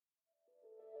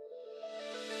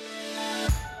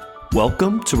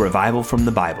Welcome to Revival from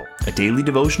the Bible, a daily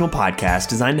devotional podcast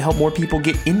designed to help more people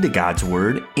get into God's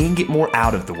Word and get more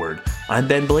out of the Word. I'm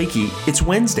Ben Blakey. It's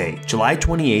Wednesday, July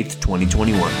 28th,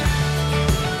 2021.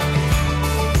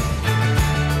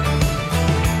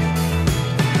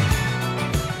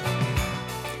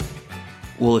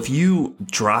 Well, if you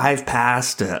drive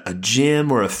past a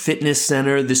gym or a fitness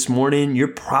center this morning, you're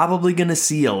probably going to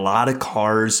see a lot of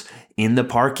cars in the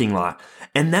parking lot.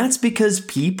 And that's because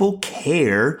people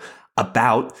care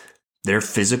about their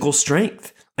physical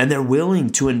strength, and they're willing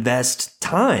to invest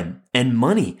time and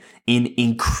money in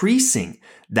increasing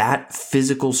that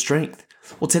physical strength.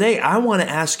 Well, today I want to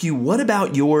ask you, what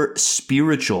about your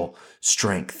spiritual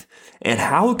strength? And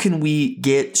how can we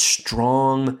get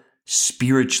strong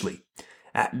spiritually?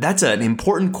 That's an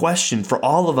important question for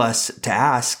all of us to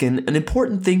ask, and an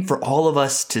important thing for all of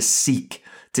us to seek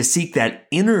that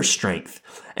inner strength.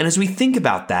 And as we think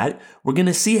about that, we're going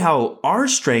to see how our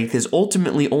strength is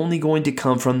ultimately only going to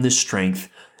come from the strength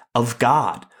of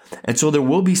God. And so there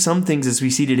will be some things, as we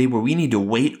see today, where we need to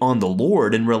wait on the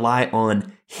Lord and rely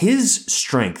on His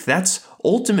strength. That's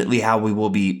ultimately how we will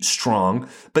be strong,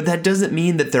 but that doesn't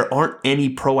mean that there aren't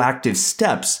any proactive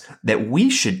steps that we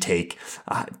should take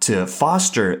to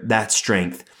foster that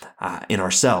strength in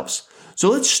ourselves. So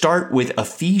let's start with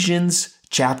Ephesians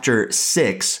chapter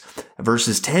 6,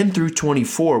 verses 10 through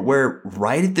 24, where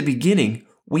right at the beginning,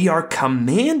 we are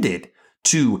commanded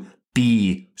to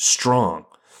be strong.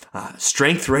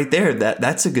 Strength right there,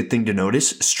 that's a good thing to notice.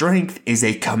 Strength is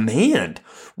a command.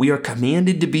 We are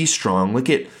commanded to be strong. Look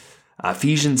at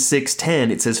Ephesians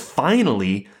 6:10. It says,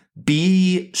 "Finally,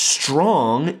 be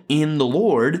strong in the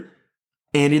Lord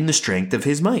and in the strength of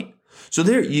His might." So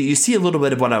there, you see a little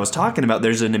bit of what I was talking about.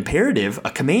 There's an imperative, a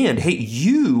command. Hey,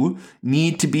 you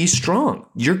need to be strong.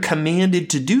 You're commanded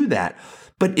to do that.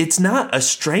 But it's not a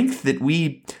strength that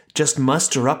we just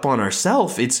muster up on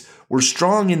ourselves. We're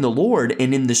strong in the Lord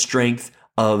and in the strength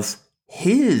of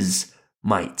His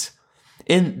might.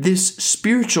 And this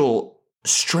spiritual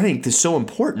strength is so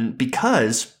important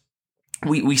because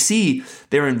we see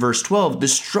there in verse 12, the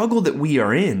struggle that we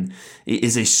are in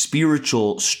is a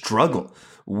spiritual struggle.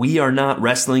 We are not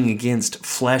wrestling against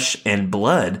flesh and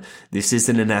blood. This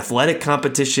isn't an athletic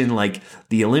competition like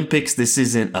the Olympics. This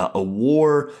isn't a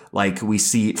war like we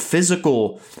see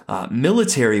physical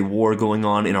military war going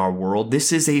on in our world.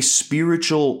 This is a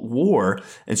spiritual war.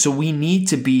 And so we need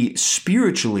to be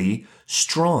spiritually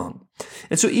strong.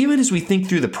 And so even as we think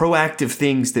through the proactive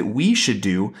things that we should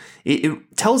do,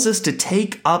 it tells us to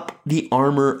take up the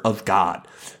armor of God.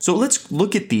 So let's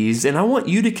look at these, and I want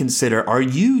you to consider, are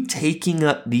you taking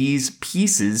up these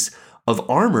pieces of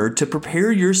armor to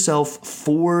prepare yourself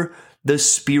for the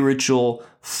spiritual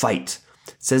fight?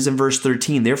 It says in verse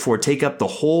 13, "Therefore take up the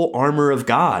whole armor of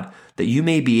God, that you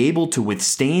may be able to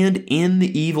withstand in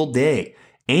the evil day,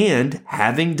 and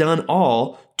having done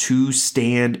all, to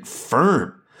stand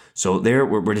firm." So there,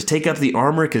 we're to take up the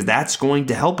armor because that's going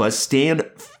to help us stand.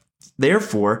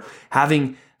 Therefore,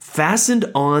 having fastened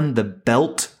on the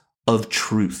belt of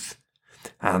truth.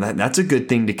 That's a good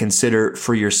thing to consider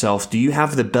for yourself. Do you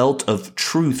have the belt of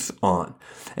truth on?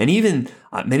 And even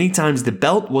many times the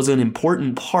belt was an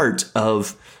important part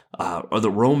of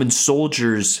the Roman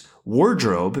soldiers'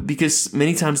 wardrobe, because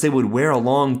many times they would wear a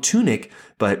long tunic,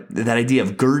 but that idea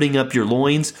of girding up your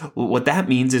loins, what that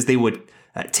means is they would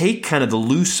take kind of the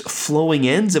loose flowing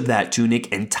ends of that tunic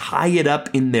and tie it up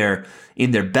in their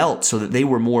belt so that they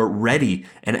were more ready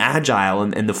and agile,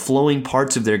 and the flowing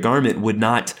parts of their garment would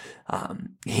not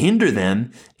hinder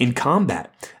them in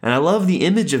combat. And I love the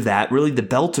image of that, really the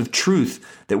belt of truth,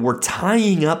 that we're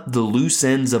tying up the loose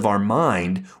ends of our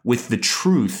mind with the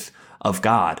truth of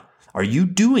God. Are you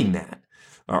doing that?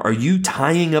 Are you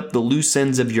tying up the loose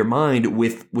ends of your mind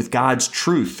with God's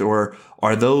truth? Or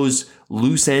are those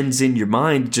loose ends in your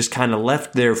mind just kind of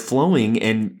left there flowing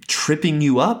and tripping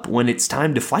you up when it's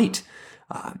time to fight?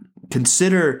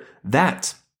 Consider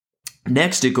that.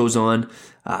 Next, it goes on,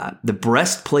 the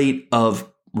breastplate of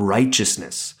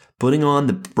righteousness. Putting on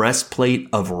the breastplate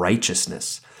of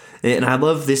righteousness. And I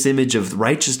love this image of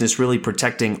righteousness really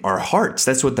protecting our hearts.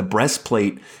 That's what the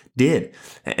breastplate did.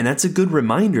 And that's a good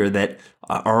reminder that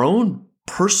our own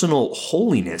personal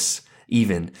holiness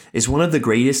even is one of the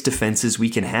greatest defenses we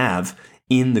can have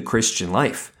in the Christian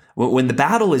life. When the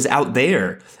battle is out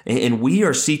there and we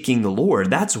are seeking the Lord,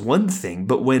 that's one thing.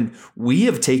 But when we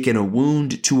have taken a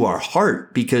wound to our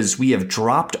heart because we have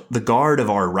dropped the guard of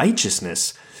our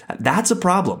righteousness, that's a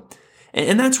problem.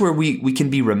 And that's where we can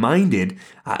be reminded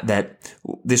that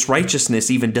this righteousness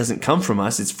even doesn't come from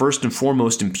us. It's first and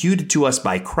foremost imputed to us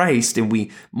by Christ, and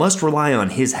we must rely on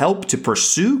his help to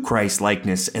pursue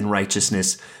Christ-likeness and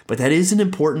righteousness. But that is an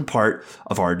important part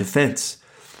of our defense.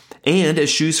 And as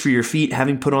shoes for your feet,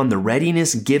 having put on the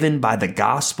readiness given by the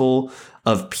gospel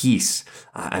of peace.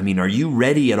 I mean, are you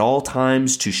ready at all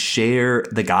times to share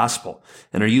the gospel?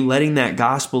 And are you letting that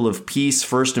gospel of peace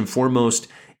first and foremost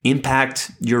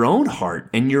impact your own heart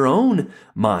and your own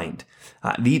mind?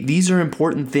 These are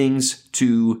important things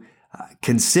to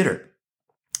consider.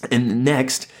 And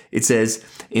next, it says,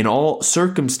 in all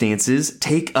circumstances,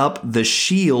 take up the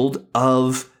shield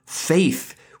of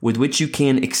faith, with which you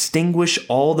can extinguish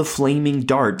all the flaming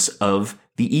darts of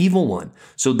the evil one.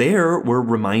 So there we're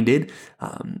reminded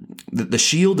that the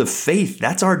shield of faith,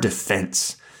 that's our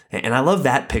defense. And I love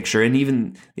that picture, and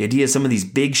even the idea of some of these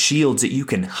big shields that you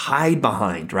can hide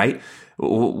behind, right?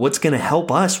 What's going to help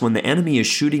us when the enemy is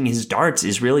shooting his darts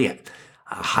is really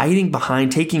hiding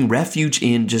behind, taking refuge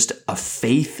in just a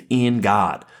faith in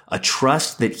God, a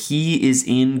trust that he is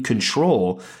in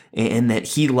control and that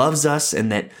he loves us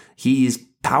and that he is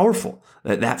powerful.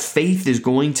 That faith is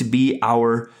going to be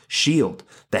our shield.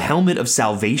 The helmet of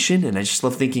salvation, and I just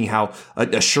love thinking how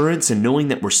assurance and knowing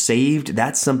that we're saved,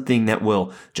 that's something that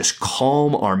will just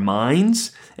calm our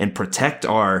minds and protect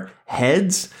our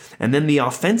heads. And then the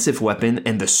offensive weapon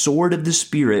and the sword of the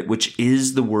Spirit, which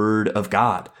is the word of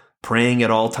God, praying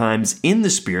at all times in the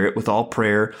Spirit with all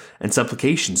prayer and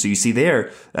supplication. So you see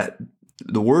there,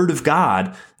 the word of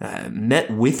God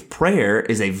met with prayer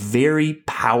is a very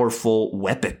powerful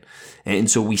weapon.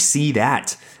 And so we see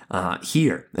that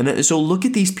here. And so look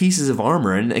at these pieces of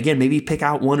armor. And again, maybe pick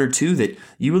out one or two that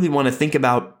you really want to think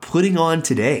about putting on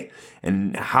today.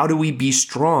 And how do we be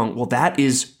strong? Well, that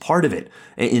is part of it.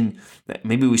 And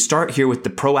maybe we start here with the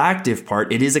proactive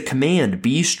part. It is a command.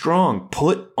 Be strong.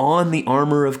 Put on the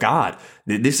armor of God.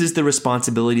 This is the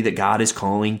responsibility that God is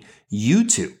calling you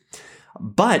to.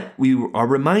 But we are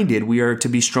reminded we are to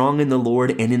be strong in the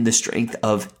Lord and in the strength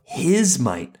of his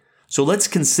might. So let's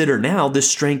consider now the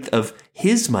strength of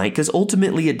his might, because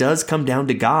ultimately it does come down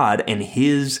to God and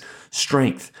his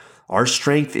strength. Our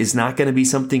strength is not going to be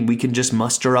something we can just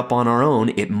muster up on our own.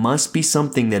 It must be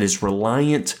something that is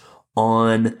reliant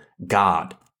on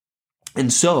God.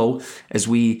 And so as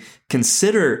we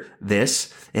consider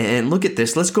this and look at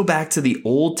this, let's go back to the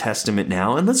Old Testament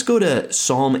now, and let's go to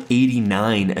Psalm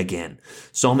 89 again.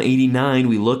 Psalm 89,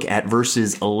 we look at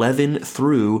verses 11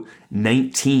 through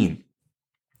 19.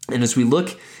 And as we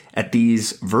look at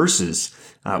these verses,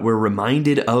 we're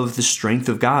reminded of the strength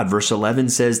of God. Verse 11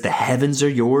 says, "The heavens are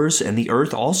yours, and the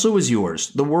earth also is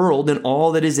yours, the world and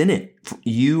all that is in it.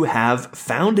 You have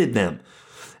founded them."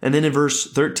 And then in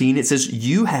verse 13, it says,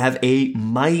 "You have a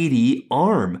mighty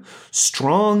arm.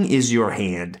 Strong is your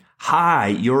hand, high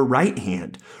your right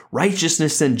hand.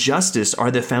 Righteousness and justice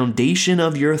are the foundation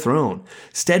of your throne.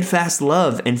 Steadfast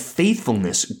love and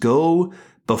faithfulness go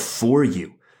before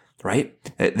you." Right?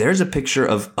 There's a picture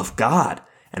of God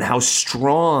and how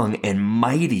strong and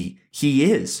mighty he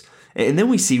is. And then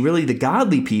we see really the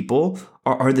godly people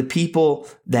are the people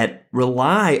that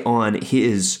rely on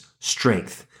his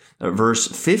strength. Verse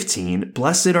 15,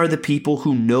 "Blessed are the people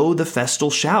who know the festal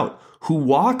shout, who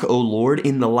walk, O Lord,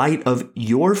 in the light of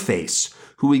your face,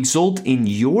 who exult in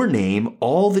your name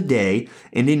all the day,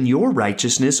 and in your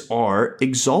righteousness are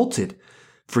exalted.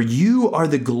 For you are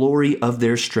the glory of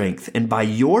their strength, and by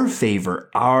your favor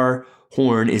our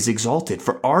horn is exalted.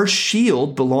 For our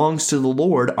shield belongs to the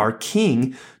Lord, our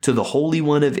King, to the Holy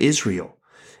One of Israel."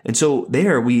 And so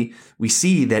there we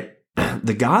see that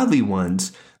the godly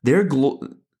ones,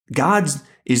 God's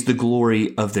is the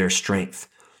glory of their strength.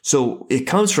 So it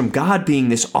comes from God being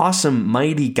this awesome,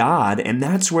 mighty God, and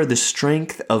that's where the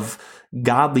strength of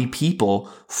godly people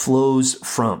flows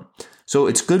from. So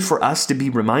it's good for us to be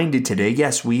reminded today,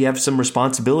 yes, we have some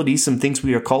responsibilities, some things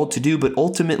we are called to do, but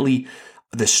ultimately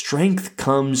the strength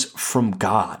comes from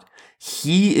God.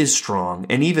 He is strong.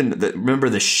 And even, remember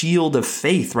the shield of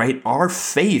faith, right? Our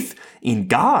faith in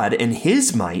God and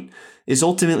his might is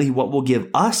ultimately what will give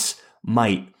us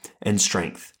might and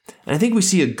strength. And I think we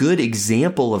see a good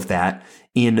example of that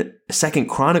in 2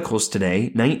 Chronicles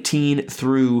today, 19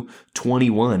 through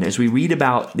 21, as we read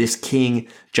about this king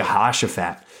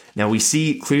Jehoshaphat. Now we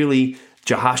see clearly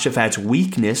Jehoshaphat's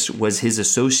weakness was his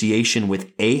association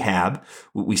with Ahab.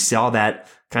 We saw that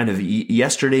kind of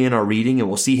yesterday in our reading, and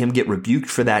we'll see him get rebuked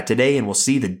for that today, and we'll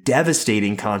see the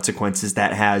devastating consequences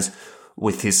that has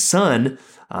with his son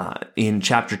in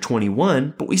chapter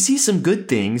 21, but we see some good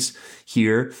things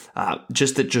here,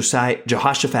 just that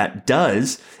Jehoshaphat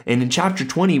does. And in chapter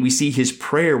 20, we see his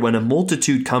prayer when a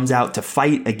multitude comes out to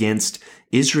fight against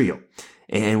Israel.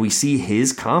 And we see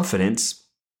his confidence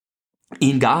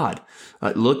in God.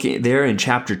 Look there in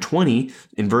chapter 20,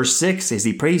 in verse 6, as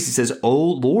he prays, he says, "O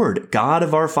Lord, God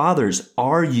of our fathers,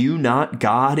 are you not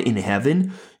God in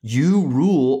heaven? You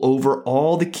rule over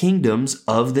all the kingdoms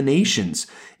of the nations.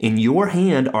 In your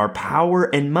hand are power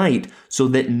and might, so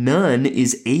that none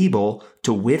is able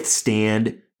to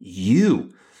withstand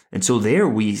you." And so there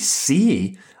we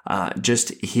see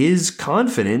just his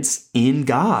confidence in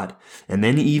God. And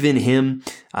then even him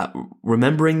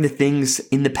remembering the things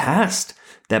in the past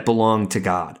that belong to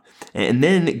God. And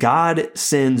then God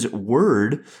sends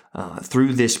word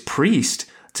through this priest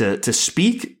to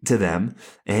speak to them,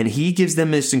 and he gives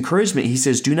them this encouragement. He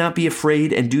says, "Do not be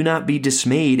afraid and do not be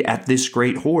dismayed at this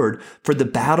great horde, for the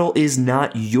battle is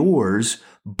not yours,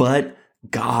 but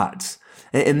God's."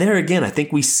 And there again, I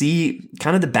think we see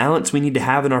kind of the balance we need to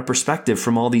have in our perspective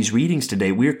from all these readings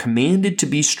today. We are commanded to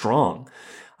be strong,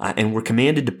 and we're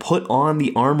commanded to put on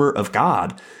the armor of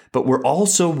God, but we're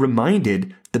also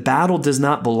reminded the battle does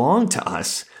not belong to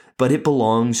us, but it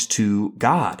belongs to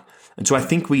God. And so I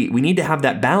think we need to have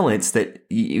that balance that,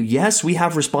 yes, we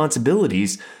have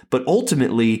responsibilities, but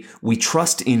ultimately we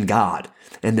trust in God,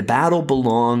 and the battle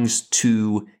belongs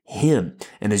to Him.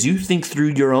 And as you think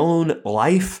through your own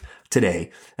life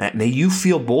today, may you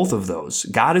feel both of those.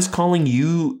 God is calling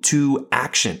you to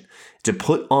action, to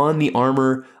put on the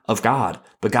armor of God,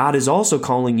 but God is also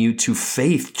calling you to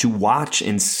faith, to watch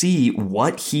and see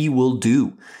what He will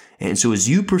do. And so as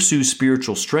you pursue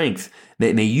spiritual strength,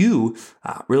 may you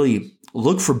really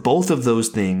look for both of those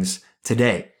things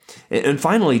today. And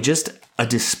finally, just a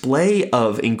display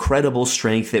of incredible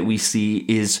strength that we see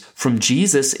is from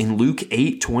Jesus in Luke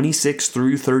 8:26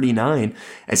 through 39,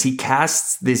 as he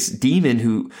casts this demon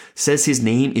who says his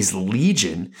name is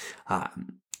Legion,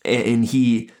 and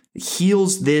he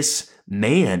heals this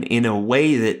man in a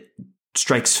way that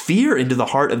strikes fear into the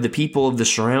heart of the people of the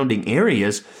surrounding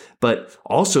areas, but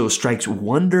also strikes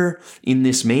wonder in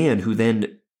this man, who then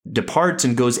departs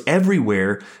and goes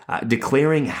everywhere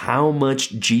declaring how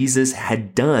much Jesus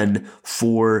had done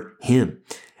for him.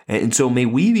 And so may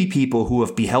we be people who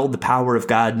have beheld the power of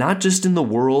God, not just in the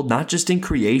world, not just in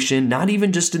creation, not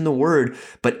even just in the Word,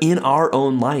 but in our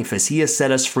own life as He has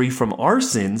set us free from our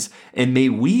sins. And may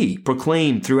we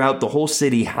proclaim throughout the whole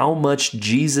city how much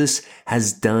Jesus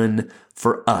has done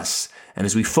for us. And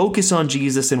as we focus on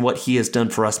Jesus and what He has done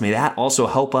for us, may that also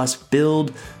help us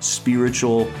build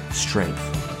spiritual strength.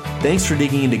 Thanks for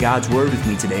digging into God's Word with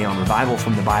me today on Revival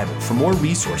from the Bible. For more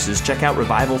resources, check out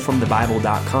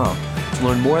revivalfromthebible.com. To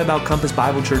learn more about Compass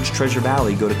Bible Church Treasure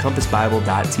Valley, go to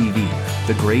compassbible.tv.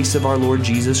 The grace of our Lord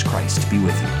Jesus Christ be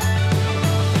with you.